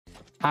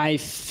I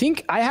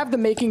think I have the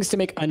makings to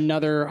make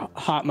another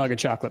hot mug of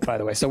chocolate, by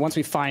the way. So once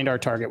we find our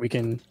target, we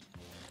can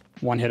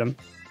one-hit him.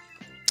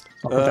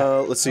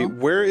 Let's see.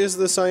 Where is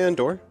the cyan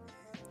door?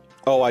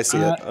 Oh, I see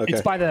it. Okay.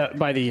 It's by the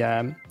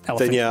elephant.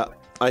 Then yeah,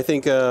 I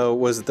think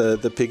was it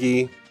the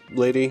piggy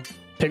lady?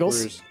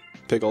 Piggles?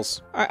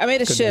 Piggles. All right, I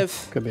made a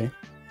shiv. Could be.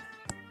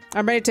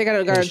 I'm ready to take out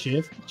a guard.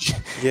 Shiv?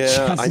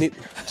 Yeah, I need.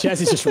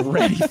 Jazzy's just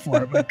ready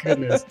for it. My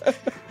goodness.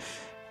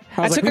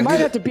 I was like, we might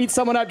have to beat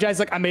someone up. Jazzy's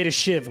like, I made a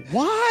shiv.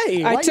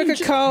 Why? I took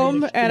a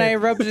comb and I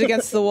rubbed it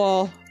against the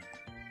wall.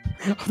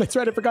 Oh, that's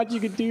right. I forgot you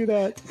could do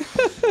that.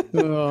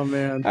 Oh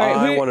man. All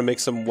right, I want to make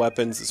some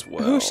weapons as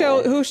well. Who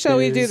shall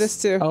we do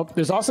this to? Oh,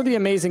 there's also the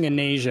amazing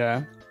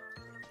Anasia.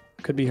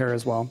 Could be her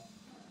as well.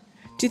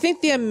 Do you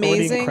think the Or the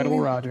amazing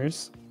Incredible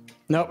Rogers?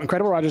 No,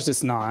 Incredible Rogers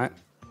is not.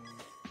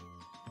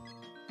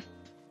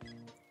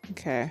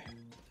 Okay.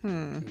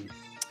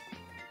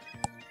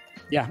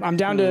 Yeah, I'm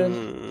down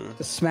to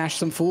smash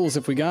some fools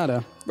if we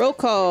gotta. Roll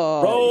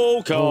call.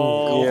 Roll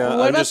call. Yeah,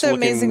 What I'm about just the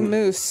looking... amazing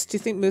moose? Do you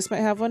think moose might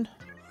have one?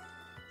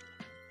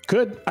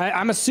 Could.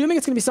 I'm assuming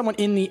it's gonna be someone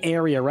in the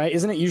area, right?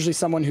 Isn't it usually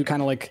someone who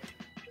kind of like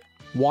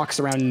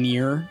walks around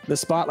near the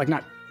spot, like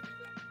not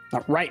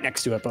right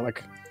next to it, but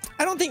like.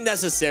 I don't think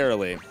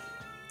necessarily.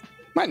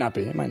 Might not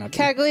be. It might not be.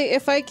 Cagley,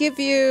 if I give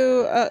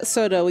you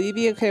soda, will you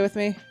be okay with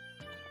me?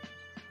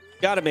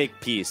 Gotta make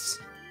peace.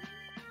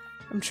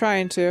 I'm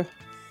trying to.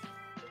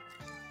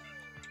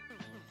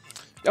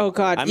 Oh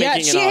God! I'm yeah,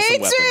 making an she awesome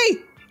hates weapon.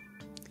 me.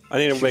 I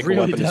need to make really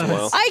a weapon as does.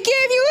 well. I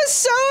gave you a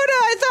soda.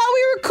 I thought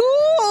we were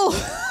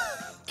cool.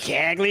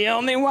 Cagley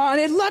only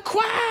wanted La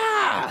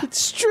Croix.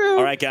 It's true.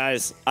 All right,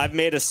 guys. I've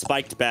made a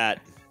spiked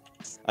bat.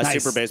 A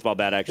Nice. super baseball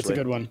bat, actually. That's a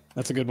good one.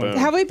 That's a good one. Boom.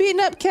 Have we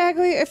beaten up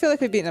Cagley? I feel like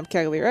we've beaten up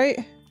Cagley,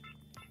 right?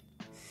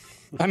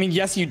 I mean,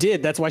 yes, you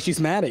did. That's why she's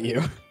mad at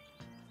you.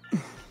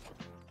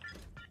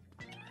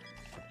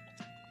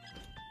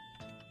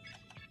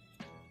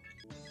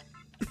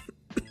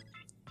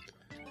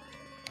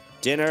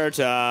 Dinner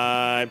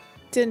time.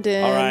 Din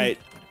din. All right.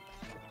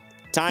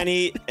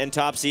 Tiny and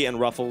Topsy and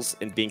Ruffles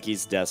and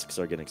Binky's desks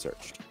are getting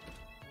searched.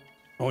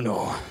 Oh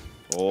no.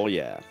 Oh,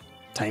 yeah.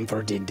 Time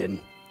for din-din.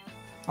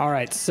 All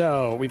right,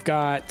 so we've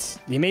got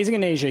the amazing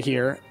Anasia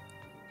here.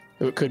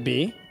 Who it could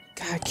be.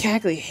 God,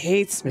 Cagley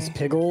hates me. Miss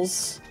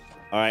Piggles.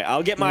 All right,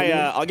 I'll get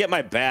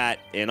my bat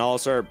and I'll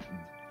start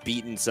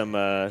beating some. Do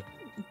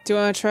you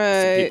want to Some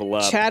try people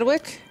up.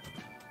 Chadwick?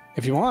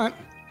 If you want.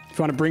 If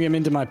you want to bring him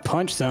into my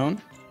punch zone.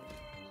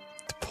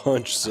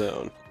 Punch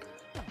zone.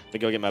 Let me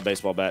go get my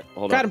baseball bat.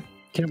 Hold Got on. him.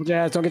 Careful,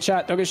 Jazz. Don't get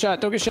shot. Don't get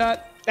shot. Don't get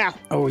shot. Ow.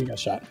 Oh, he got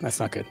shot. That's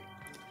not good.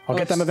 I'll Oh,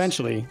 get them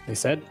eventually, they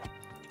said.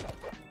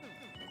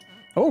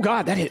 Oh,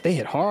 God. They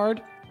hit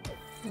hard.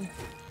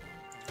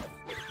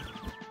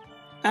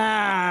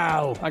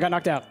 Ow. I got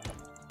knocked out.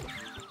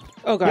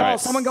 Oh God. Yo,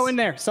 someone go in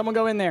there. Someone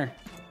go in there.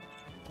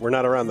 We're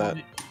not around that.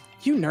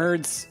 You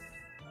nerds.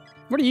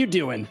 What are you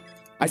doing?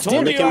 I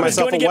told making you I was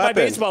myself going to a get my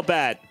weapon. baseball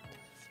bat.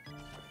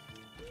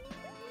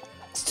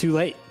 It's too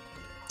late.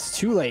 It's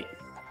too late.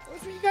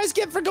 What do you guys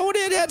get for going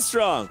in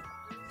headstrong?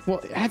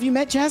 Well, have you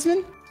met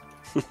Jasmine?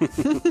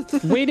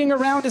 Waiting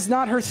around is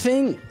not her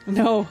thing.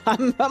 No,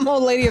 I'm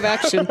old lady of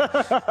action.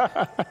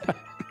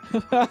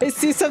 I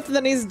see something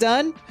that needs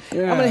done. I'm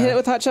gonna hit it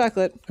with hot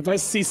chocolate. If I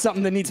see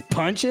something that needs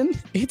punching,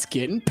 it's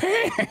getting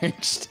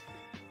punched.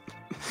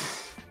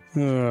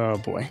 Oh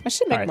boy! I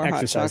should make more hot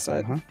exercise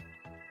chocolate. time,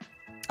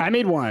 huh? I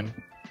made one.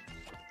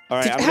 All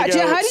right, How, I'm gonna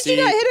go how did see.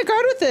 you not hit a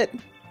guard with it?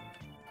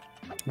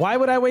 Why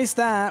would I waste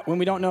that when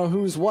we don't know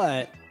who's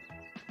what?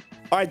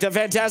 All right, the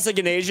Fantastic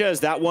in Asia, is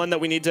that one that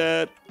we need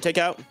to take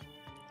out?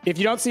 If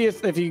you don't see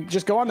if you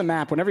just go on the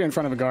map whenever you're in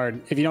front of a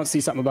guard, if you don't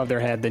see something above their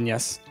head, then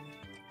yes.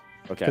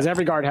 Okay. Because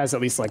every guard has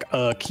at least like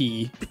a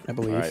key, I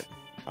believe. All right.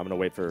 I'm gonna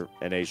wait for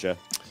an Asia.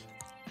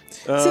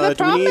 See, the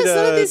problem is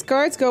none of these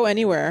guards go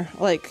anywhere,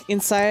 like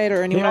inside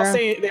or They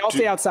anywhere. all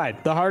stay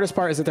outside. The hardest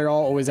part is that they're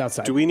all always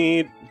outside. Do we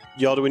need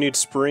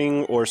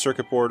spring or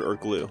circuit board or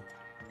glue?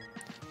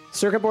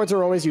 Circuit boards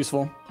are always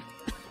useful.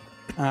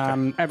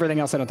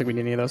 Everything else, I don't think we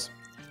need any of those.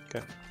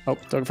 Okay. Oh,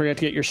 don't forget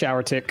to get your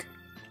shower tick.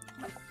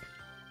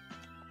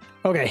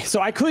 Okay, so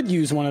I could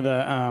use one of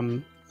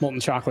the molten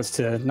chocolates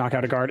to knock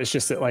out a guard. It's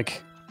just that,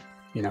 like,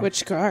 you know,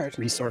 Which guard?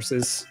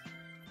 resources.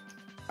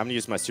 I'm gonna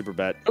use my super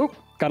bet. Oh,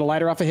 got a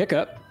lighter off a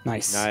hiccup.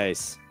 Nice.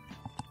 Nice.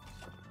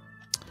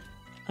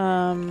 You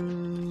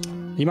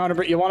want to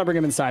bring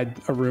him inside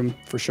a room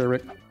for sure,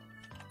 Rick.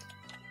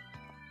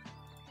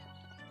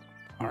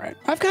 All right,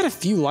 I've got a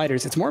few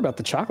lighters. It's more about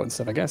the chocolate and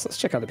stuff, I guess. Let's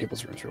check other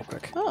people's rooms real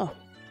quick. Oh.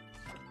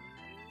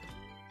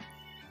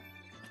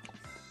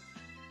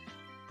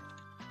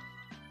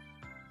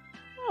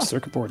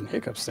 Circuit board and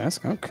hiccups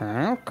desk. Okay,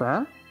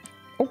 okay.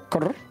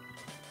 Okay.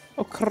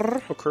 Okay.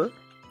 Okay.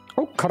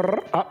 Okay.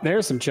 Oh,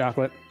 there's some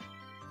chocolate.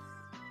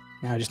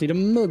 Now I just need a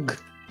mug.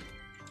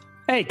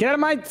 Hey, get out of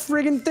my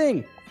friggin'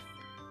 thing.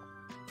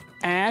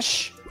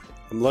 Ash.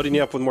 I'm loading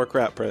you up with more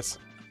crap, Press.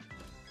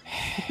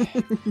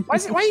 Why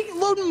are you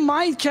loading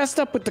my chest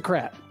up with the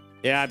crap?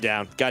 Yeah, I'm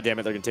down. God damn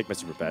it, they're gonna take my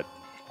super bet.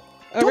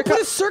 Don't put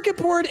a circuit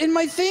board in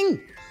my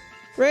thing.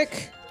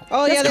 Rick.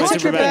 Oh yeah, they go, took her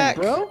Superman. back.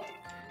 Bro?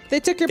 They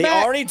took her They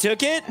back. already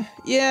took it?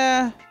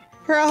 Yeah.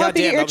 Here, I'll help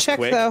you Goddamn, get your that was check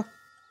quick. though.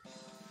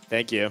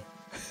 Thank you.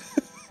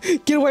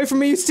 Get away from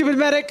me, you stupid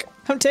medic!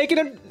 I'm taking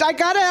him. I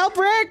gotta help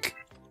Rick.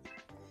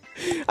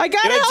 I gotta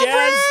Get it, help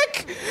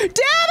Jazz. Rick.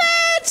 Damn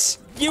it!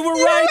 You were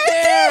right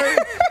there.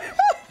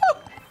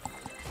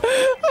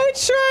 I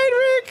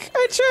tried, Rick.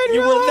 I tried.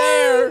 You real were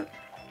hard. there.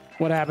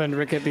 What happened?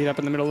 Rick get beat up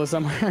in the middle of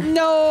somewhere?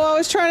 No, I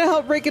was trying to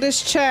help Rick get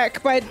his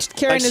check by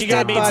carrying Like his she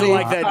got dead me body. to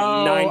like that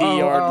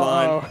 90-yard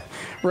line.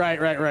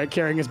 Right.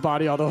 Carrying his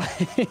body all the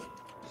way.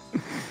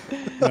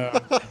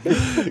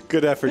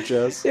 Good effort,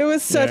 Jess. It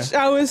was such.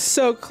 I was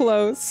so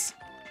close.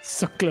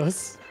 So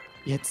close,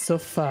 yet so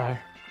far.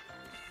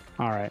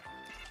 All right.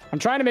 I'm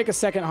trying to make a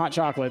second hot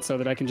chocolate so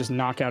that I can just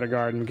knock out a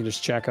guard and we can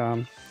just check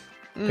on.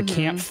 I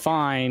can't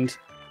find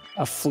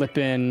a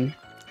flippin'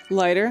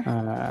 Lighter.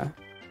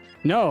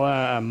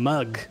 a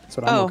mug. That's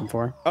what I'm Oh. looking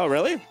for. Oh,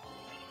 really?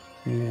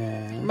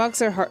 Yeah.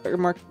 Mugs are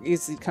more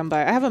easy to come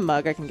by. I have a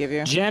mug I can give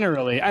you.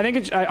 Generally, I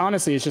think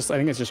honestly, it's a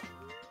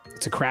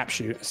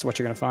crapshoot. It's what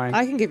you're gonna find.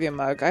 I can give you a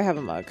mug. I have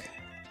a mug.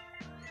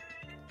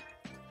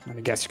 I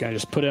guess you're gonna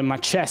just put it in my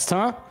chest,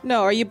 huh?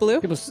 No, are you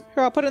blue? People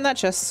Here, I'll put it in that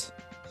chest.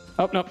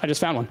 Oh no, I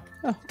just found one.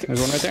 Oh, okay.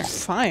 There's one right there.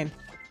 Fine.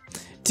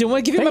 Didn't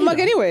want to give you Thank my you, mug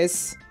though.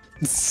 anyways.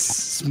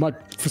 It's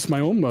my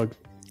own mug.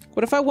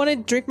 What if I wanted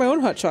to drink my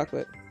own hot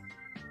chocolate?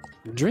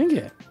 Drink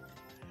it.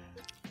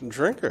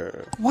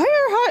 Drinker.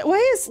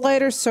 Why is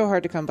lighter so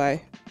hard to come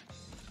by?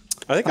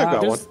 I think I've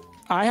got one.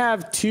 I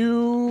have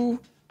two.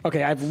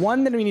 Okay, I have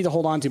one that we need to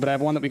hold on to, but I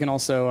have one that we can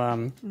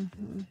also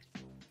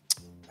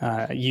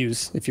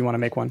use if you want to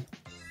make one.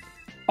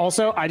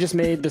 Also, I just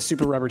made the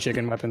super rubber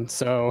chicken weapon,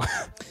 so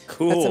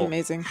Cool. That's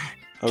amazing.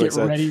 I'm get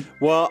excited. ready.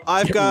 Well,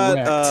 I've Get got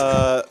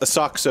wrecked. a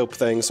sock soap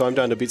thing, so I'm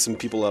down to beat some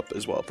people up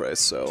as well, Bryce.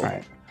 So All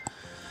right.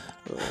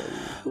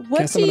 What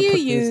Guess do I'm gonna you put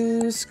this-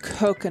 use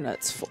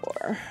coconuts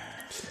for?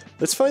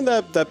 let's find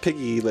that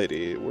piggy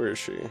lady. Where is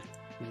she?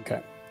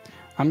 Okay.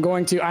 I'm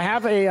going to. I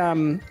have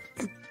a.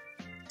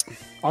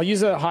 I'll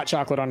use a hot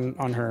chocolate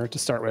on her to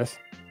start with.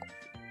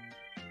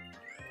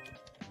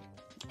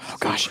 Oh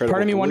gosh, incredible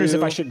part of me wonders if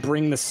glue. I should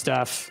bring the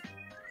stuff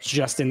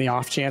just in the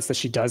off chance that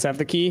she does have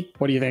the key.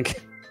 What do you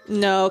think?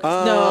 No,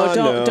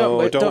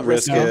 don't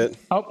risk risk it.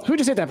 Oh, who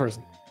just hit that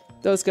person?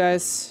 those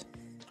guys.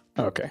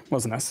 Okay,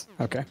 wasn't us.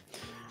 Okay.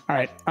 All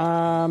right.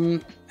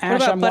 Ash,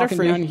 about I'm walking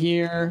Butterfree? down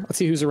here. Let's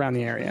see who's around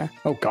the area.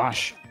 Oh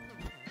gosh.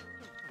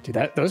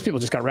 Dude, those people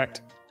just got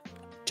wrecked.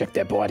 Check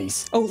their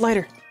bodies. Oh,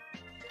 lighter.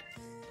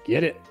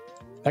 Get it.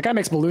 That guy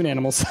makes balloon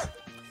animals.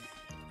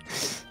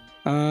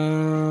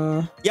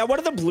 Yeah, what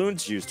are the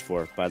balloons used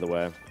for, by the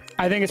way?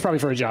 I think it's probably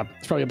for a job.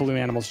 It's probably a balloon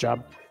animal's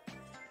job.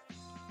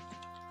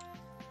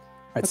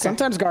 All right,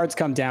 sometimes guards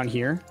come down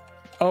here.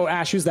 Oh,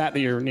 Ash, who's that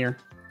you're near?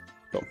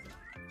 Oh.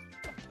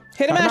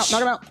 Hit him, Knock him out, Ash.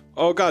 knock him out.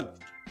 Oh God,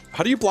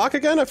 how do you block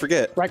again? I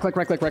forget. Right click.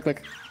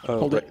 Oh,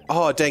 Hold right. it.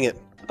 Oh, dang it.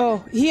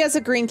 Oh, he has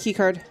a green key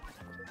card.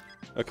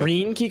 Okay.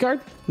 Green key card?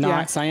 Not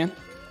Yeah. cyan?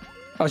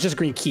 Oh, it's just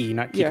green key,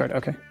 not key Yeah. card.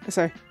 Okay.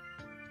 Sorry.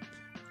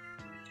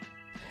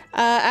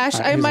 Ash,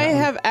 Alright, I who's might that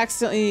one? have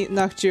accidentally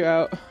knocked you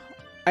out.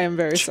 I am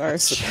very sorry.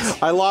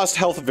 I lost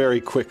health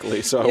very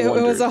quickly, so I It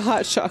wondered. was a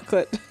hot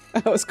chocolate.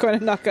 I was going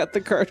to knock out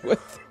the card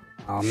with.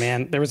 Oh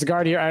man, there was a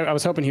guard here. I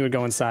was hoping he would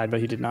go inside, but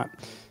he did not. All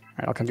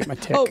right, I'll come get my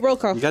tick. Oh, roll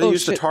call. You gotta oh,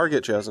 use the shit.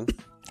 target, Jasmine.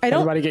 I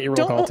don't. Everybody get your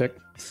roll call tick.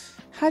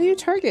 How do you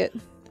target?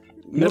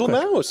 Middle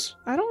click. mouse.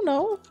 I don't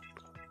know.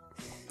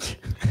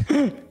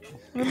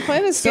 I've been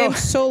playing this game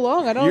so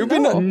long. I don't You've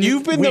know. been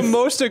you've been the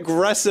most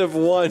aggressive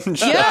one. Yeah,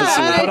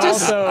 Jasmine. and I But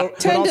just also,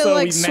 tend to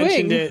like we've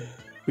mentioned swing. it.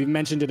 We've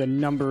mentioned it a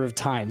number of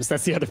times.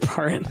 That's the other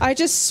part. I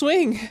just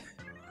swing.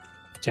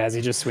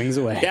 Jazzy just swings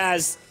away.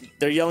 Guys,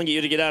 they're yelling at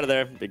you to get out of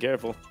there. Be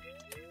careful.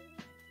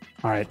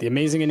 All right, the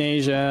amazing in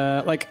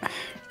Asia. Like,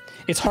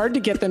 it's hard to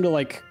get them to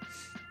like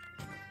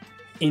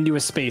into a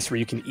space where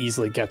you can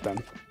easily get them.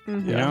 You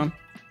know.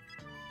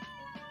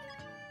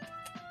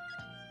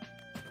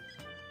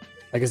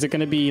 Like, is it going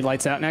to be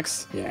lights out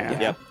next? Yeah.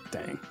 Yep.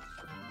 Dang.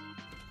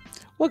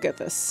 We'll get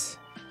this.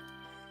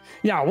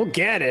 Yeah, we'll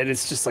get it.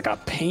 It's just like a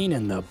pain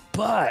in the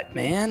butt,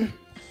 man.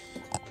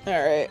 All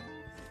right.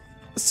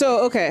 So,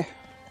 okay.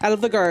 Out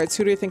of the guards,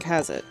 who do you think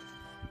has it?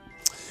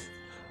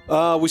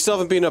 We still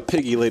haven't beaten up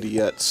Piggy Lady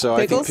yet, so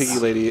Pickles? I think Piggy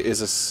Lady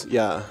is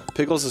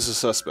Pickles is a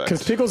suspect.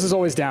 Because Pickles is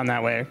always down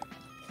that way.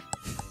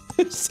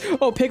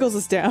 Oh, Pickles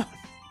is down.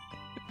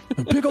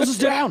 Pickles is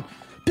down.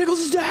 Pickles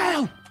is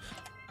down.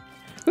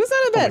 Who's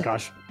not in Oh my bed?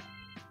 gosh.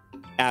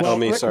 Ash, Well,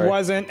 me, Rick sorry.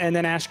 wasn't, and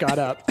then Ash got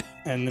up,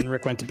 and then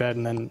Rick went to bed,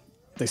 and then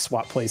they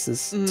swapped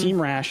places. Team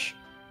Rash.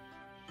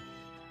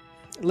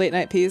 Late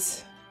night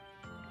peas.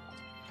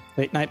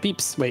 Late night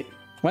beeps. Wait,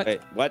 what?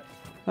 Wait, what?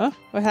 Huh?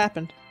 What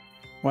happened?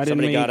 Why didn't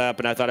Somebody we? got up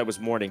and I thought it was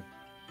morning.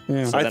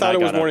 Yeah. I then thought I it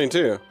was got up. morning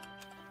too.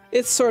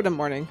 It's sort of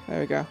morning. There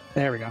we go.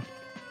 There we go.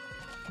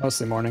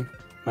 Mostly morning.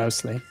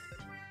 Mostly.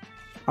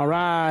 All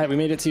right, we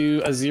made it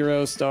to a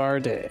 0-star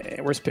day.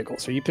 Where's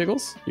Pickles? Are you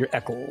Pickles? You're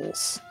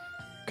Eccles.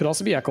 Could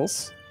also be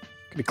Eccles.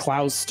 Could be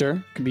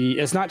Clouster. Could be.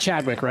 It's not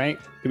Chadwick, right?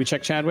 Did we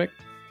check Chadwick?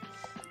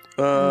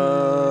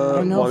 I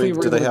don't know if we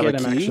were do able they to have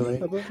get a him, key?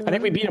 actually. I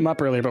think we beat him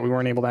up earlier, but we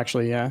weren't able to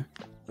actually, Oh,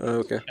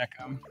 okay. check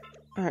him.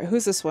 All right,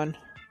 who's this one?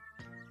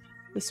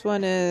 This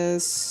one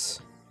is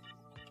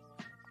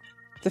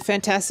the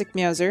Fantastic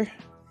Meowser.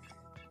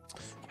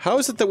 How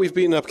is it that we've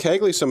beaten up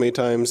Cagley so many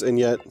times and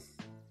yet...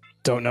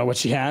 Don't know what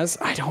she has?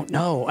 I don't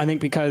know. I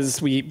think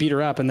because we beat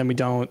her up and then we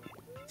don't...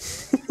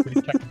 we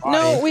didn't check the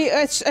body.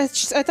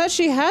 No, I thought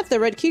she had the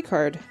red key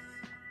card.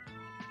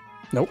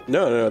 Nope.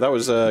 No, that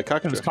was It was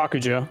Cockatoo.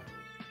 Kakujo.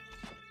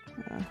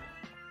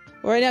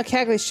 Well, right now,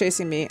 Cagley's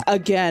chasing me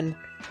again.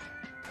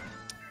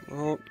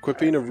 Well, quit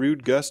being a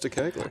rude Gus to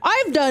Cagley.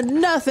 I've done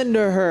nothing to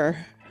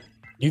her.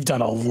 You've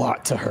done a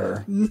lot to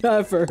her.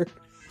 Never.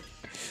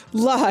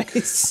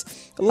 Lies.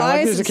 I like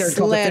Lies there's a and character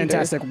called the slander.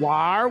 Fantastic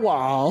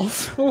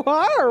Warwolf.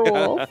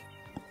 Werewolf.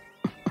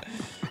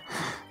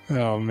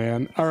 Oh,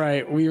 man. All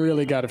right, we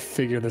really got to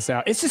figure this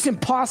out. It's just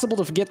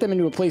impossible to get them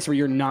into a place where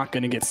you're not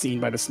going to get seen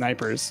by the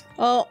snipers.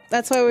 Oh,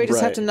 that's why we just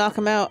have Right. to knock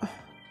him out.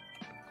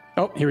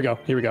 Oh, here we go.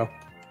 Here we go.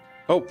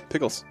 Oh,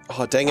 Pickles.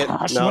 Oh, dang it.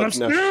 Gosh, No, went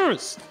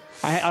upstairs.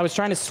 I was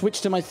trying to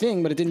switch to my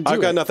thing, but it didn't do it.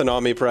 I've got nothing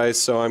on me, Price,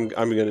 so I'm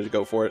going to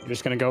go for it. You're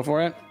just going to go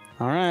for it?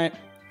 All right.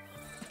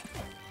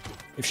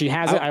 If she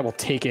has it, I will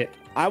take it.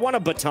 I want a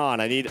baton.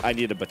 I need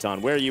a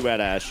baton. Where are you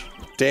at, Ash?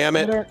 Damn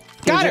it.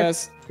 Got her.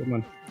 Jess. Good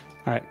one.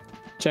 All right.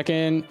 Check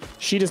in.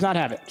 She does not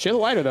have it. She has a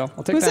lighter, though.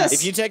 I'll take Who's that. this?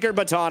 If you take her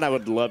baton, I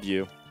would love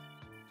you.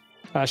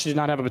 She did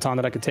not have a baton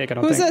that I could take, I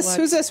don't Who's think. this?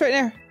 Who's this right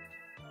there?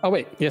 Oh,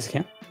 wait. Yes, I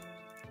can.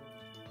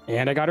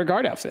 And I got her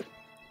guard outfit.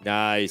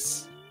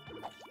 Nice.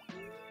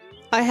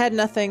 I had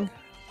nothing.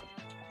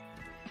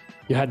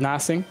 You had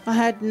nothing? I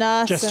had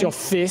nothing. Just your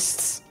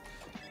fists?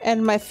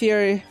 And my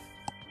fury.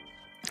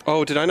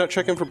 Oh, did I not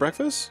check in for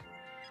breakfast?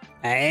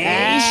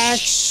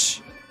 Ash.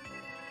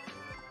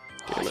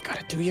 Oh, you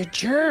gotta do your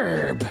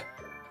gerb.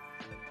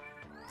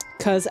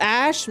 Cause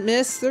Ash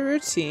missed the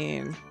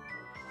routine.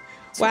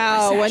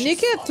 Wow, always when you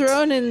Ash's get fault.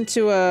 thrown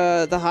into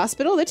the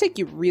hospital, they take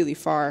you really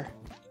far.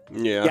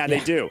 Yeah. Yeah, they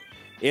do.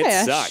 It Hey,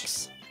 Ash.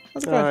 sucks.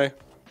 How's it going? Hi.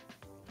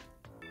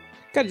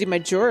 Gotta do my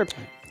jorb.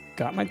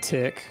 Got my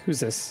tick. Who's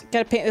this?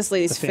 Gotta paint this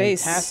lady's The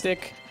face.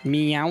 Fantastic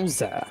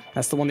Meowza.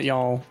 That's the one that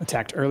y'all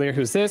attacked earlier.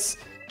 Who's this?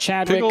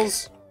 Chadwick.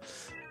 Pickles.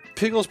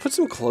 Pickles, put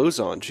some clothes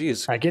on.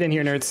 Jeez. All right, get in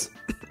here, nerds.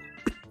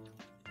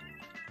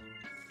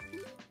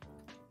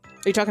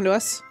 Are you talking to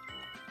us?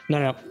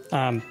 No.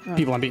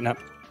 People I'm beating up.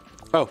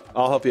 Oh,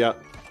 I'll help you out.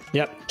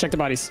 Yep. Check the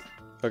bodies.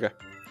 Okay.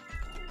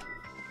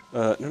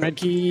 No, Red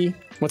key.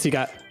 What's he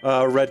got?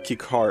 red key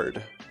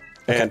card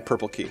and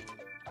purple key.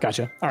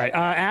 Gotcha. All right.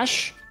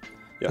 Ash.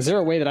 Yes. Is there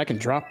a way that I can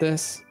drop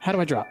this? How do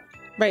I drop?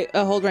 Right,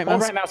 hold right Oh,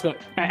 mouse. right mouse button.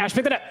 All right, Ash,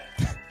 pick it up.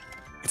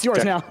 It's yours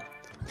Okay. now.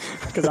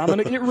 Because I'm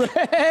gonna get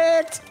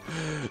wrecked.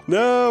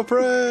 No,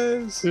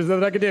 Price. There's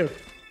nothing I can do.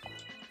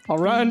 I'll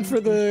run for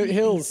the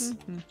hills.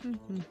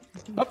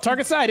 Oh,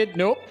 target sighted.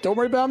 Nope. Don't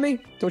worry about me.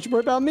 Don't you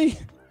worry about me.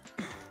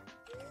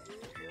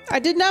 I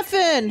did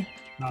nothing.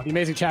 Oh, the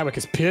amazing Chadwick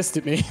is pissed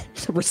at me.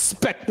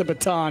 Respect the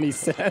baton, he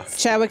says.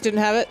 Chadwick didn't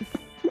have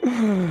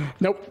it.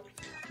 Nope.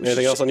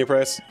 Anything else on your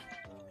Price?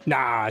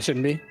 Nah, it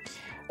shouldn't be.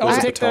 Oh, There's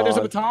a take there's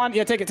a baton. baton.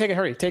 Yeah, take it.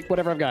 Hurry. Take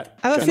whatever I've got.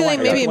 I have a And the feeling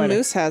lighter. maybe Lighter.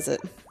 Moose has it.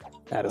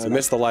 That is I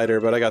missed the lighter,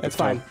 but I got the That's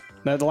fine.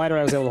 The lighter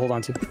I was able to hold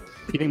on to.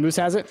 You think Moose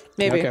has it?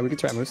 Maybe. Okay, we can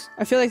try Moose.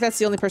 I feel like that's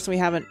the only person we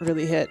haven't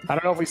really hit. I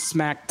don't know if we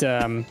smacked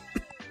this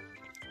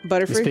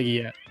Butterfree? piggy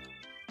yet.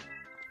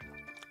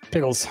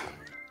 Pickles.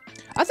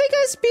 I think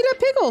I beat up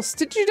Pickles.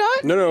 Did you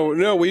not?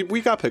 No.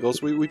 We got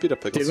Pickles. We beat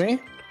up Pickles. Did we?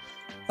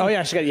 Oh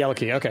yeah, she got a yellow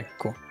key. Okay,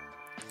 cool.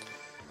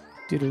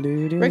 Rick,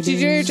 did you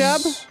do your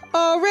job?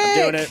 Oh, Rick!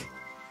 Doing it.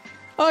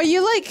 Oh,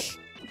 you like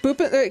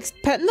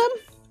petting them?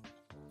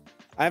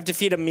 I have to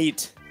feed them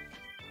meat.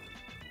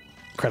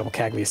 Incredible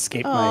Cagley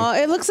escaped Oh, my...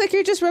 it looks like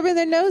you're just rubbing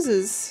their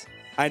noses.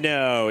 I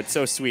know. It's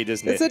so sweet,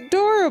 isn't It's it?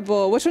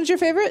 adorable. Which one's your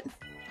favorite?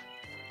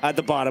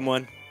 The bottom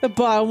one. The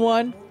bottom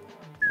one.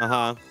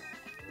 Uh-huh.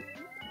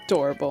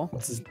 Adorable.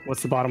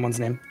 What's the bottom one's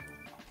name?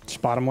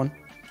 Just bottom one?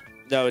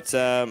 No, it's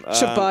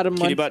Bottom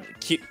cutie one.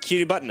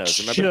 Cutie button nose.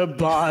 Remember?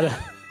 Shabbat.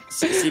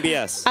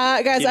 CBS.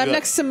 Guys, Cutie I'm butt-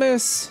 next to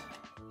Moose.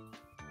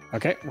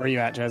 Okay, where are you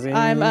at, Jazzy?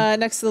 I'm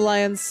next to the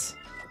lions.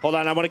 Hold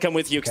on, I want to come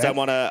with you because Okay. I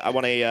want All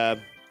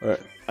right.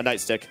 a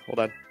nightstick. Hold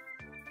on.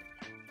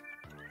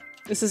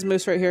 This is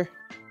Moose right here.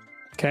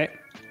 Okay.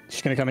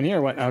 She's gonna come in here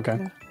or what? Okay.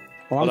 Well,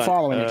 Hold I'm on.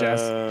 following you,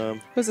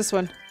 Jess. Who's this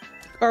one?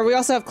 Or we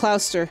also have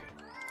Clouster.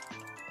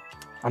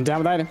 I'm down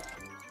with item.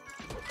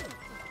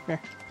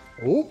 Here.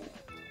 Ooh.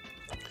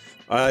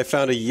 I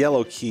found a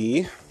yellow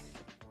key.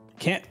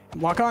 Can't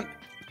lock on.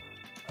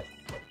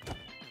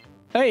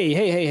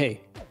 Hey.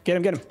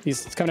 Get him.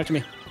 He's coming after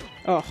me.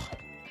 Oh.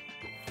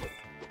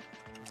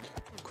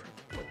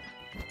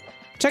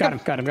 Check him.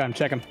 Got him.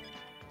 Check him.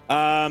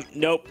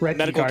 Nope. Red key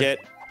Medical card. kit.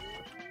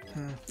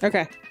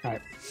 Okay. All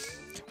right.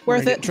 Worth We're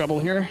gonna get it. in trouble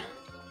here.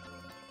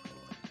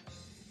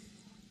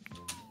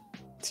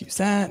 It's Let's use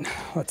that.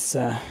 Let's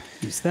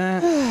use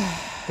that.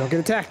 Don't get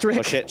attacked, Rick.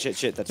 Oh, shit.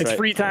 That's right. It's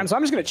free time, so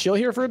I'm just going to chill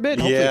here for a bit.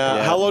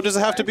 Yeah. How low does it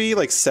have to be?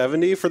 Like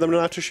 70 for them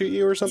not to shoot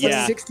you or something?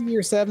 Yeah. 60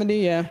 or 70,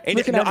 yeah.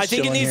 No, I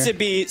think it needs to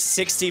be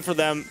 60 for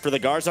the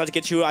guards not to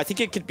get you. I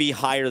think it could be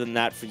higher than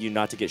that for you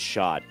not to get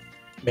shot.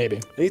 Maybe.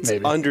 It's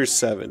under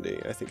 70,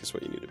 I think is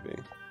what you need to be.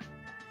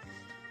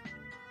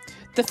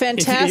 The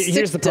fantastic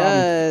here's the problem.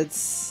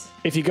 duds.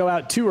 If you go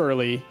out too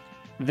early,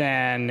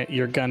 then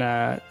you're going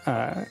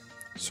to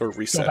Sort of go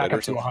reset back it or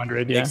up to something.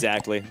 100, yeah.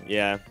 Exactly.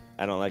 Yeah.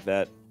 I don't like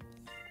that.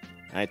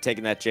 I ain't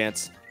taking that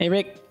chance. Hey,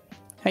 Rick.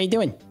 How you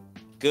doing?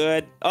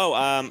 Good.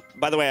 Oh,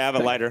 by the way, I have a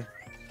lighter.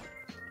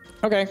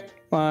 Okay.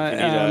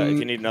 If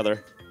you need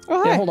another.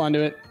 Oh, hi. Yeah, hold on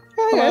to it.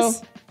 Hi, Hello.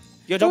 guys.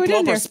 Yo, don't we blow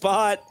doing up our here?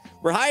 spot.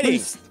 We're hiding.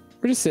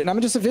 We're just sitting.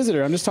 I'm just a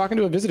visitor. I'm just talking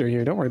to a visitor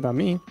here. Don't worry about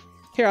me.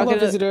 Here, I'll Hello,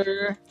 get,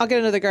 visitor. I'll get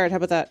another guard. How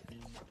about that?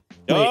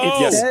 Wait, Oh!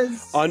 it Yes.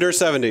 says... Under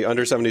 70.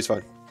 Under 70 is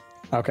fine.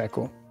 Okay,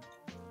 cool.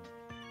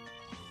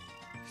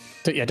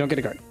 So, yeah, don't get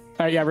a guard.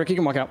 All right, yeah, Rick, you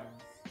can walk out.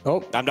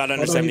 Oh, I'm not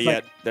under although 70 he's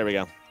like- yet. There we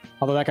go.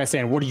 Although that guy's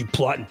saying, "What are you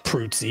plotting,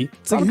 Prootsy?"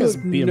 It's like he because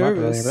was beat him up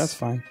earlier, nervous. but that's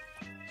fine.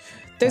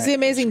 There's the Alright,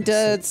 amazing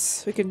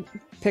duds we can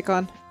pick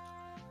on.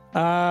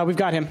 We've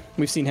got him.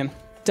 We've seen him.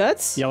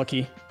 Duds? Yellow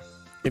key.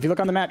 If you look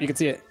on the map, you can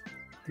see it.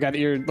 The guy that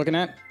you're looking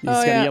at, he's Oh,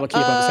 got yeah. a yellow key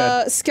above his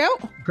head.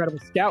 Scout? Incredible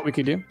scout. We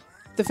could do.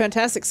 The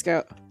fantastic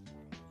scout.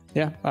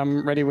 Yeah,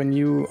 I'm ready when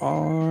you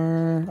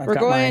are. We're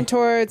going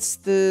towards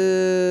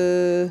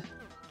the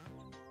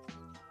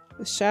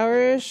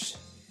showerish.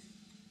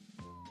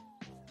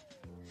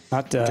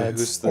 Not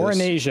who's or this?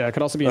 in Asia.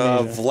 Could also be in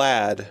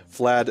Asia.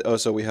 Vlad. Oh,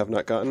 so we have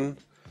not gotten.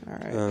 All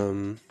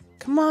right.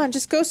 Come on,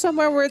 just go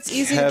somewhere where it's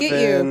easy to get you.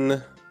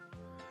 Kevin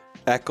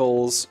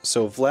Eccles.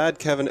 So Vlad,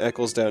 Kevin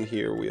Eccles down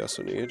here. We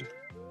also need.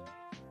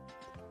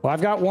 Well,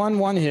 I've got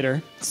one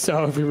hitter,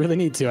 so if we really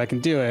need to, I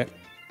can do it.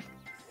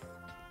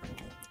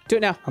 Do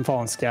it now. I'm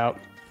following scout.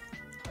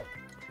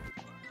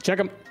 Check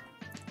him.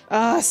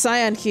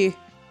 Cyan key.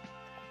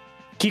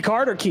 Key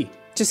card or key?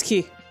 Just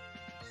key.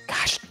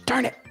 Gosh,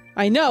 darn it.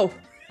 I know.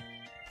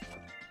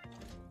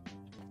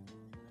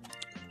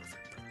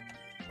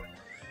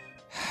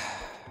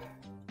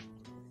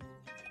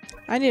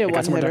 I need a I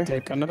got some more one-hitter. duct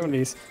tape. Got another one of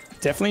these.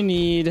 Definitely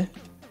need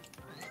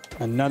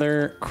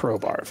another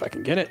crowbar if I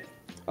can get it.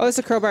 Oh, there's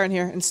a crowbar in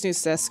here in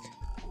Snooze's desk.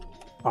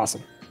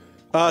 Awesome.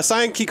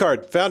 Cyan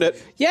keycard. Found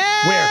it.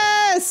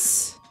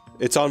 Yes!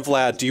 It's on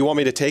Vlad. Do you want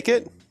me to take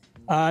it?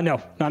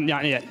 No,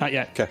 not yet. Not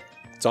yet. Okay.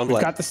 It's on We've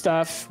Vlad. got the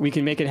stuff. We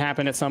can make it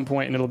happen at some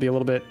point, and it'll be a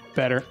little bit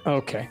better.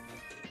 Okay.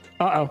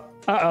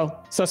 Uh-oh.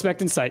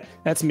 Suspect in sight.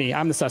 That's me.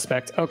 I'm the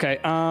suspect. Okay.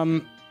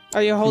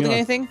 Are you holding Yeah.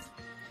 anything?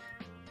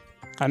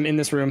 I'm in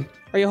this room.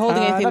 Are you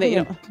holding anything that nothing,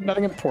 you don't?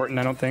 nothing important,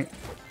 I don't think.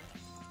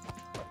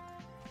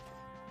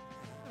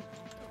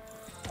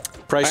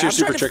 Price your I'm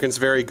super trying to- chicken's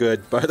very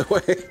good, by the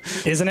way.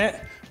 Isn't it?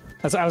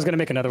 I was going to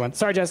make another one.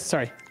 Sorry, Jess.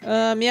 Sorry.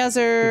 Yes, Not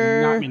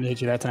sir. mean to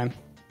hit you that time.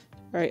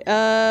 All right.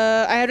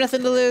 I have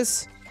nothing to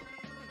lose.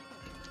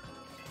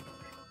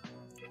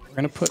 We're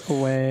going to put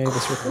away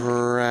this record.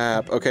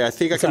 Crap. Okay, I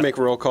think I can make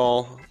roll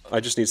call. I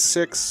just need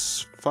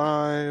 6,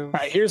 5. All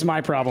right, here's my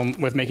problem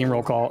with making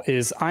roll call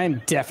is I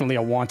am definitely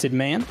a wanted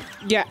man.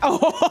 Yeah. Oh.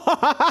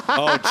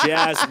 Oh,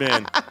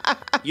 Jasmine.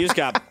 You just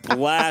got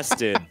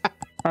blasted.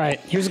 All right,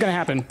 here's what's going to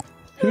happen.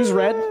 Who's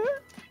red?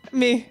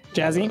 Me.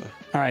 Jazzy?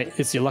 All right,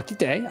 it's your lucky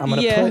day. I'm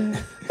going to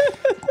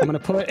Yeah.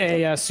 put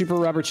a super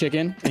rubber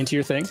chicken into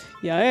your thing.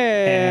 Yeah.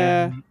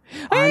 And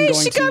I'm Hey,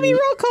 going she got me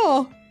roll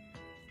call.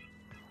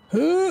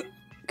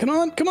 Come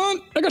on.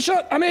 I got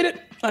shot. I made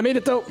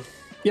it though.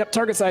 Yep,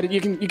 target sighted.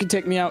 You can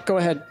take me out. Go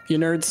ahead, you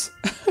nerds.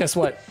 Guess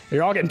what?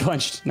 You're all getting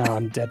punched. No,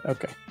 I'm dead.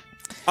 Okay.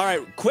 All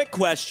right, quick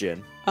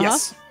question.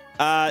 Yes.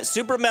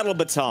 Super Metal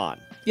Baton.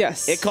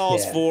 Yes. It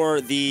calls Yeah.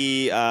 for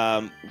the,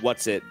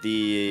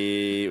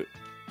 the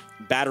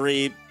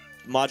battery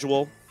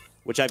module,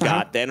 which I've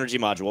got, the energy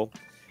module.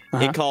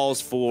 It calls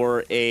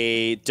for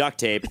a duct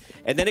tape,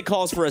 and then it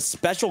calls for a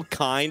special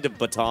kind of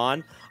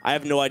baton. I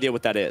have no idea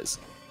what that is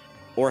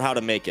or how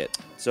to make it.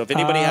 So if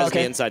anybody has okay.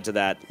 any insight to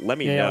that, let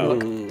me Yeah, know.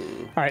 look.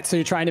 All right, so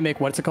you're trying to make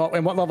what's it called?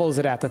 And what level is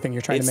it at? The thing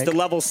you're trying It's to make? the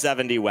level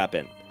 70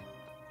 weapon.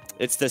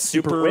 It's the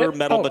super Whip?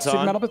 metal baton.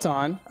 Super metal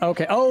baton.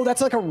 Okay. Oh,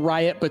 that's like a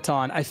riot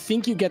baton. I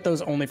think you get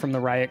those only from the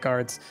riot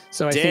guards.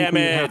 So I Damn think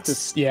we'd have it.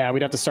 to. Yeah,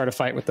 we'd have to start a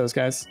fight with those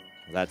guys.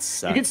 That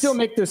sucks. You can still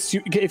make this.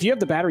 If you have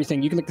the battery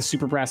thing, you can make the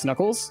super brass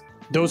knuckles.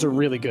 Those are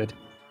really good.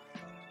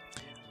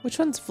 Which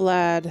one's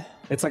Vlad?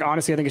 It's like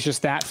honestly, I think it's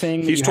just that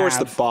thing. He's you towards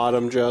have, the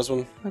bottom,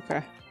 Jasmine.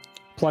 Okay.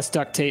 plus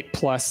duct tape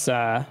plus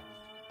the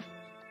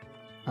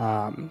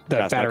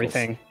Brass battery knuckles.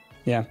 thing.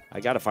 Yeah. I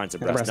gotta find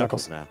some Yeah, brass brass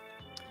knuckles now.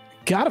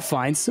 Gotta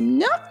find some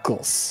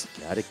knuckles.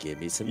 Gotta give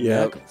me some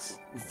Yeah. knuckles.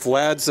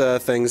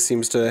 Vlad's thing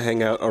seems to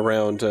hang out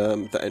around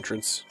the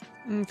entrance.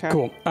 Okay.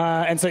 Cool.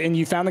 And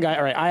you found the guy.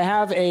 All right. I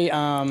have a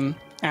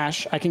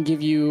Ash. I can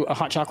give you a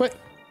hot chocolate.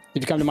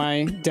 Did you come to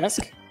my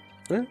desk?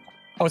 Yeah.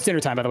 Oh, it's dinner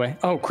time, by the way.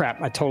 Oh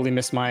crap! I totally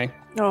missed my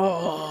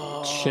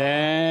Oh.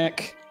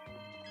 check.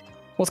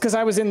 Well, it's because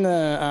I was in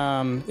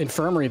the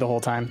infirmary the whole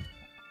time.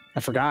 I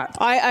forgot.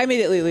 I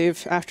immediately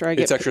leave after I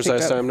get It's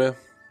exercise time now.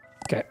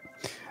 Okay.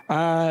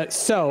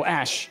 So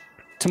Ash,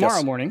 tomorrow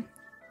Yes. morning,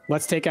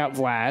 let's take out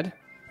Vlad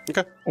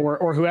Okay.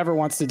 or whoever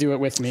wants to do it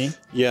with me.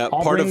 Yeah,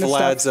 I'll part of bring the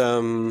Vlad's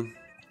stuff.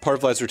 part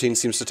of Vlad's routine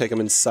seems to take him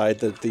inside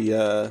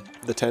the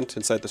tent,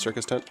 inside the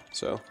circus tent.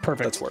 So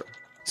Perfect. That's where.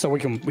 So we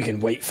can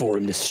wait for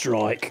him to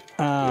strike.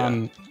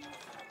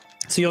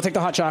 So you'll take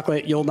the hot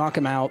chocolate, you'll knock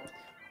him out.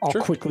 I'll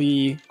Sure.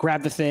 quickly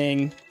grab the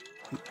thing,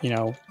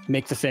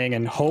 make the thing,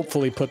 and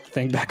hopefully put the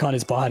thing back on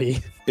his body.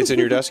 It's in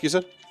your desk, you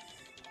said?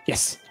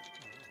 Yes.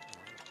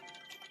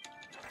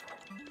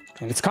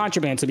 And it's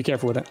contraband, so be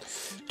careful with it.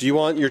 Do you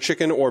want your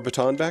chicken or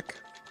baton back?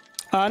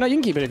 No, you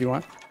can keep it if you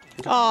want.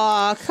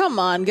 Aw, come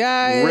on,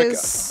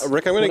 guys.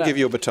 Rick, I'm going to give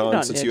you a You baton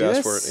don't since need you to do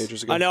asked for this. it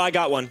ages ago. I know I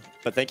got one,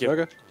 but thank you.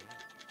 Okay.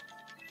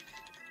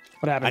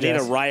 What happened? I need a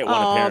Jess? riot one,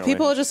 Oh, apparently.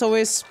 people are just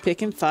always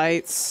picking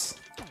fights.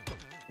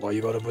 Why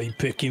you gotta be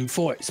picking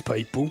fights,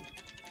 people?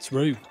 It's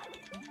rude.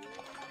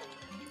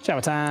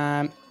 Shower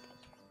time.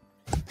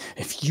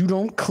 If you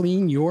don't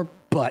clean your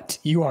butt,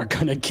 you are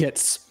gonna get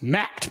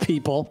smacked,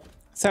 people.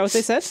 Is that what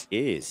they said?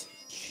 Jeez.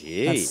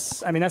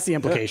 Jeez. That's the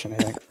implication, I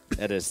think.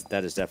 That is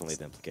definitely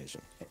the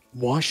implication.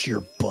 Wash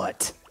your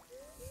butt.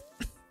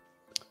 All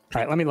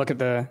right, let me look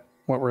at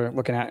what we're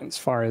looking at as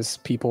far as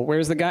people.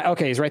 Where's the guy?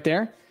 Okay, he's right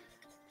there.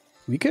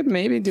 We could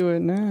maybe do it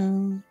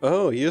now.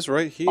 Oh, he is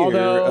right here.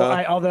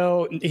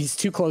 Although he's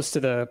too close to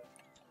the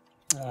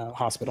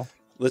hospital.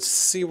 Let's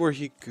see where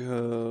he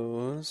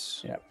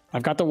goes. Yeah,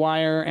 I've got the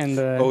wire and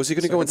the. Oh, is he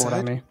gonna go circuit board on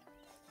inside? me.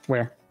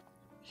 Where?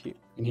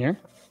 In here?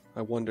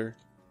 I wonder.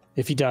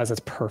 If he does, that's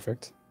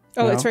perfect.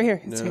 Oh, No? it's right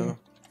here. It's right No. here.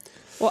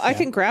 Well, I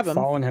can grab him.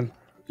 Following him.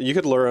 You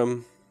could lure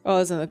him. Oh,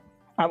 isn't it?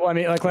 I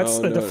mean, like, let's.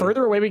 Oh, The no.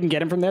 further away we can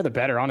get him from there, the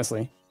better.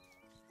 Honestly,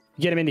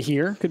 get him into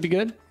here could be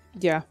good.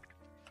 Yeah.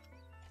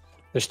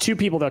 There's two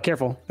people though.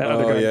 Careful. That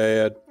other Oh, guy.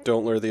 yeah.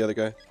 Don't lure the other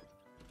guy.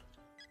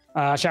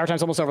 Shower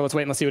time's almost over. Let's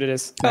wait and let's see what it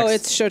is. Oh, Next.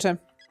 it's showtime.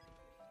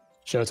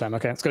 Showtime.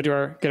 Okay, let's go get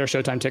our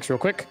showtime ticks real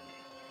quick.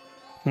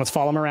 And let's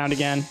follow him around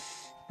again.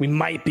 We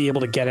might be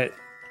able to get it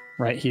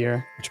right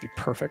here, which would be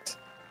perfect.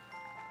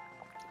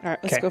 All right,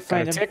 let's Okay, go got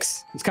find our him.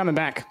 ticks. He's coming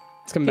back.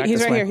 He's coming back. He's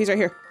this right way. here. He's right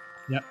here.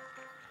 Yep.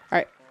 All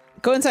right.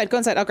 Go inside. Go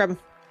inside. I'll grab him.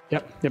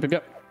 Yep. All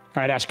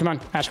right, Ash, come on.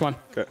 Ash, come on.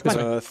 Okay. This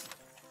way.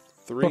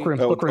 Three. Book room,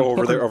 Oh, book room, over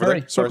book there. room. Over Hurry,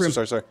 there. Sorry. book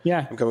room. Sorry.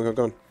 Yeah. I'm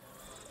coming.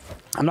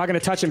 I'm not going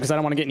to touch him because I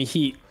don't want to get any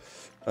heat.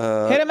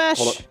 Hit him, Ash.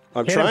 Hold on.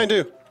 I'm Hit trying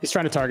him. to. He's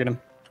trying to target him.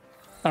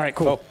 All right,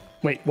 cool. Oh.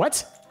 Wait,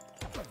 what?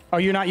 Oh,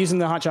 you're not using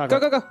the hot chocolate.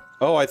 Go.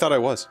 Oh, I thought I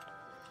was.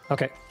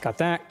 Okay, got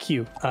that.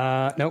 Q.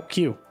 No,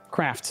 Q.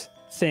 Craft.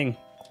 Thing.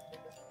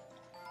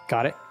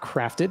 Got it.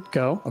 Crafted.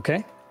 Go.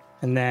 Okay.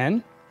 And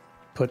then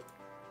put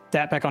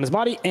that back on his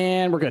body,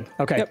 and we're good.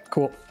 Okay, Yep.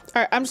 cool.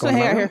 All right, I'm just Going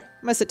gonna hang out around? here.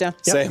 I'm gonna sit down.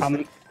 Yep, Same.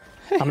 I'm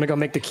gonna go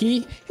make the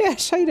key. Hey,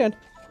 Ash, how you doing?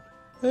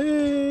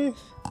 Hey.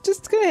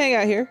 Just gonna hang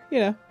out here. You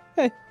know.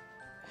 Hey.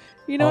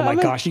 You know Oh what? my I'm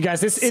gonna gosh, you guys,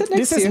 this sit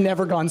next has to you.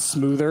 never gone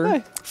smoother Hi.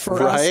 for us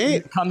when Right?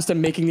 it comes to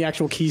making the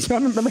actual keys.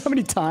 Remember how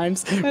many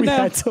times we know.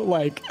 had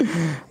to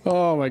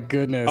oh my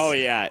goodness. Oh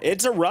yeah,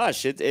 it's a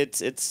rush.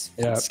 It's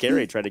Yeah.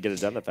 scary trying to get it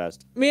done that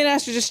fast. Me and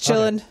Ash are just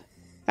chilling.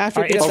 After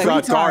All right, it gets it's Oh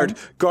like, God,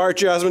 guard,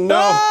 Jasmine, no.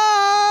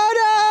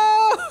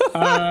 Oh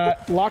no!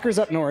 Locker's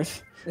up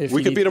north. If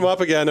We you could need- beat him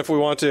up again if we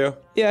want to.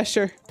 Yeah,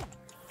 sure.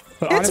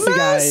 But It's honestly, Moose!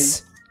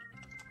 guys,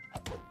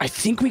 I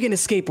think we can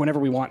escape whenever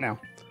we want now.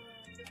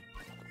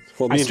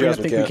 Well, I me and straight up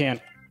Jasmine think can't. we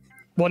can.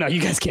 Well, no,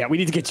 you guys can't. We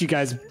need to get you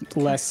guys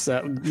less.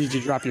 Need you to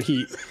drop your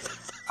heat.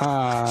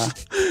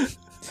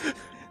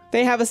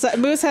 They have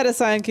Moose had a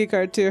cyan key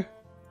card too.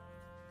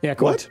 Yeah,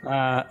 cool. What?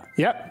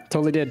 Yep,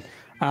 totally did.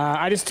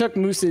 I just took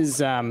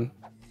Moose's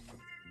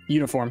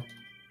uniform.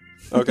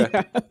 Okay.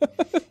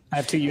 I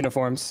have 2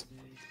 uniforms.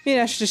 Me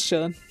and Ash are just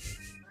chilling.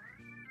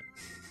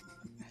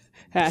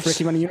 Ash, Rick,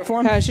 you want a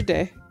uniform? how's your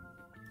day?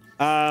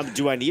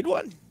 Do I need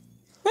one?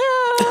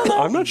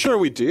 I'm not sure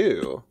we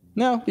do.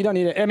 No, you don't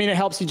need it. I mean, it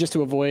helps you just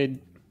to avoid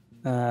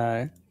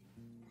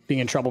being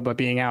in trouble, but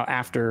being out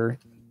after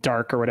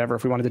dark or whatever.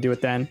 If we wanted to do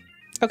it then.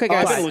 Okay,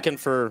 I've guys. been looking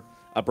for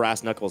a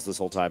brass knuckles this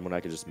whole time when I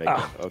could just make Oh,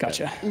 them. Okay.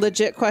 gotcha.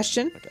 Legit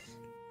question.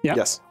 Yeah.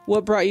 Yes.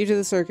 What brought you to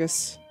the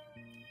circus?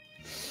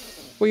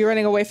 Were you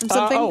running away from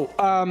something?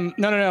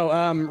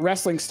 No.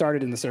 Wrestling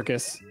started in the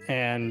circus,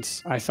 and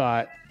I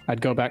thought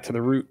I'd go back to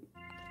the root.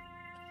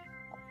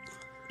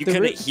 You The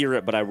couldn't root- hear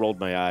it, but I rolled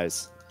my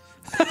eyes.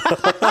 Rick,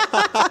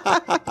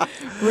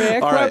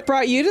 All what right.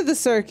 brought you to the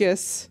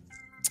circus?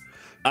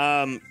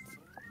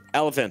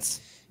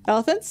 Elephants.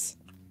 Elephants?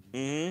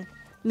 Mm-hmm.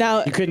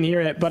 Now, You couldn't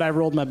hear it, but I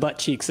rolled my butt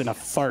cheeks in a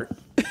fart.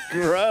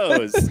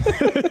 Gross.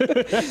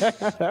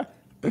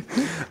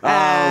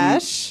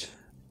 Ash.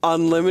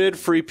 Unlimited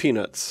free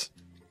peanuts.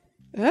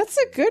 That's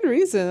a good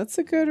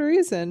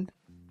reason.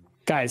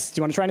 Guys, do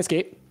you want to try and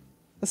escape?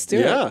 Let's do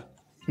it. Yeah.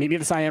 Meet me at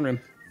the cyan room.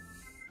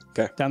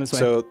 Okay. Down this way.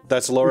 So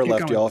that's lower Keep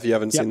left, going. y'all, if you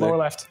haven't Yep, seen lower there.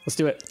 left. Let's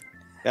do it.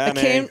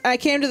 I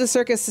came to the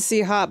circus to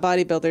see hot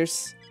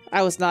bodybuilders.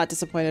 I was not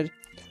disappointed.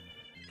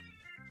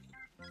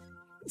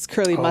 His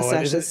curly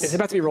mustaches. Is it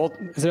about to be roll?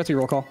 Is it about to be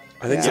roll call?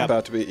 I think it's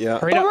about to be, yeah.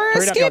 Hurry up! we're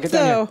Hurry up, y'all. escaped, Get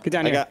down though. here. Get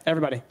down here.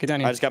 Everybody, get down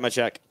here. I just got my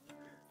check.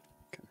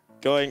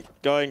 Going,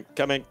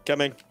 coming. All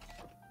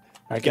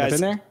right, get Guys, up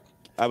in there.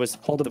 I was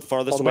Hold the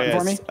farthest hold the away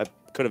button for me.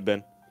 I could have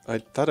been. I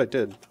thought I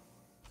did. There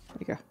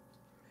you go.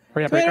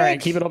 Hurry up, Wait, Rick. All right, Rick.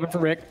 keep it open for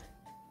Rick.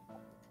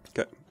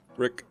 Okay,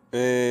 Rick,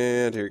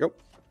 and here you go.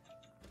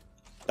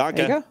 Danke.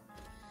 There you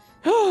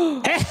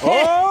go.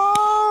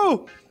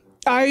 Oh!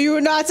 Are you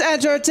not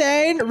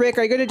entertained? Rick,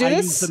 are you going to do I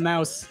this? used the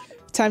mouse.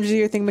 Time to do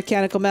your thing,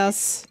 mechanical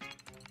mouse.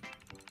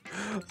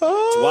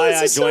 Oh, That's why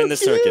this I is so joined the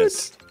cute.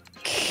 circus.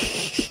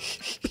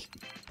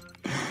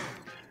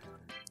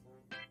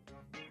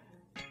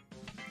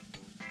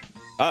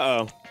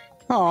 Uh-oh.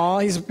 Oh,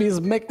 he's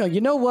making.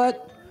 You know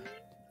what?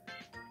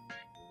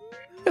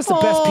 It's the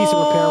best piece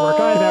of repair work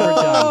I've ever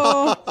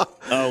done.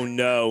 Oh,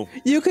 no.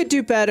 You could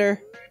do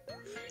better.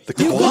 The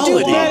You could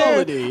do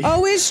quality. better.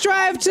 Always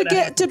strive to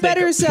get to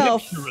better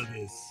yourself.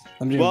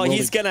 Well,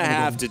 he's going to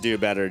have to do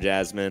better,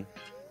 Jasmine.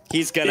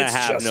 He's going to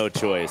have no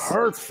choice.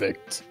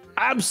 Perfect.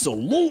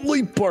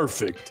 Absolutely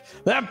perfect.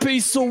 That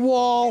piece of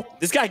wall.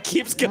 This guy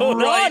keeps going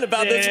Right on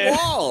about there. this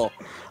wall.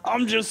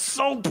 I'm just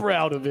so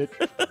proud of it.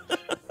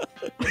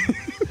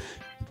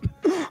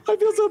 I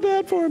feel so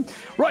bad for him.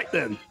 Right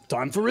then,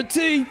 time for a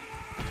tea.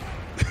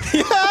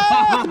 Look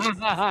at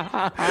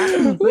that,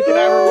 we're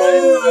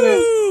waiting on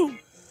it.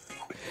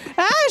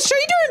 Ash, are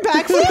you doing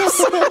backflips?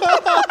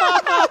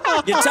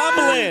 You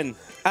tumbling.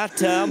 I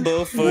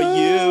tumble for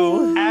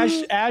you.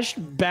 Ash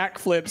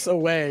backflips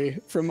away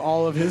from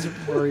all of his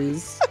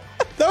worries.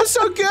 That was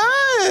so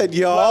good,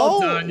 y'all.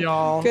 Well done,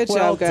 y'all. Good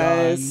Well job,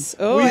 guys.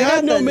 done. Oh, We I had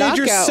got no the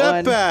major knockout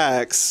one.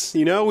 setbacks.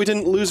 You know, we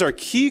didn't lose our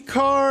key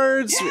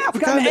cards. Yeah, we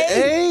got an A.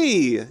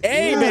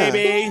 Hey, Yeah.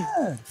 baby.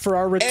 For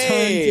our return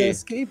Hey. to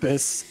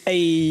Escapists.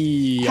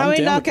 Hey, How I'm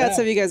many down with knockouts that.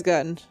 have you guys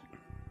gotten?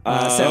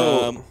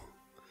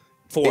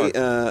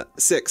 4.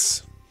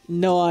 6.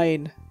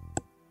 9.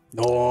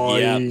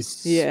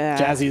 Nice. Yeah.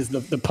 Jazzy is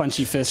the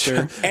punchy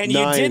fister. And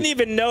 9. you didn't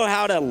even know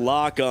how to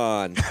lock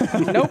on.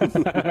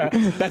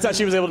 That's how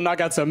she was able to knock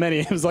out so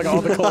many. It was like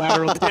all the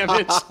collateral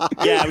damage.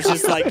 Yeah, it was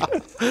just like,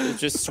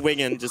 just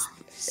swinging, just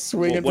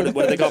Swinging. What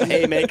do they call them?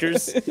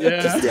 Haymakers?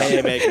 Yeah. Just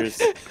haymakers.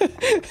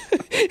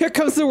 Here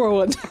comes the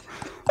whirlwind.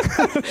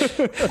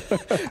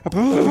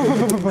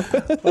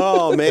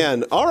 Oh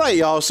man! All right,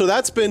 y'all. So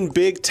that's been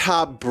Big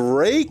Top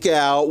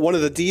Breakout, one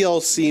of the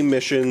DLC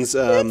missions.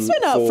 It's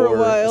been out for a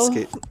while.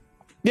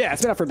 Yeah,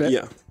 it's been out for a bit.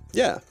 Yeah,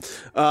 yeah.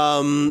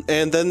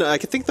 And then I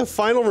think the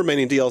final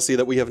remaining DLC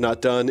that we have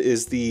not done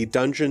is the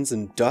Dungeons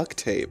and Duct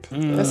Tape.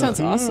 That sounds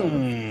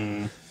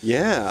awesome.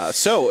 Yeah.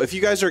 So if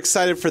you guys are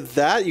excited for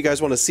that, you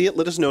guys want to see it,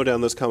 let us know down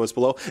in those comments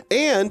below.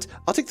 And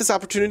I'll take this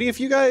opportunity if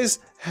you guys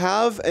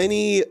have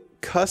any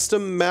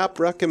custom map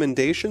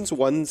recommendations,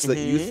 ones that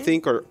you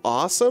think are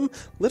awesome,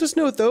 let us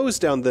know those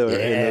down there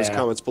in those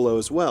comments below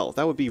as well.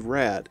 That would be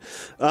rad.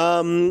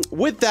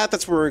 With that,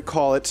 that's what we're going to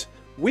call it.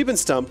 We've been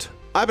Stumped.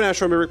 I've been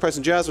H.M.P, Rick Price,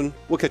 and Jasmine.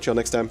 We'll catch y'all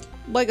next time.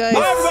 Bye, guys.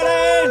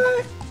 Bye,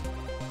 everybody!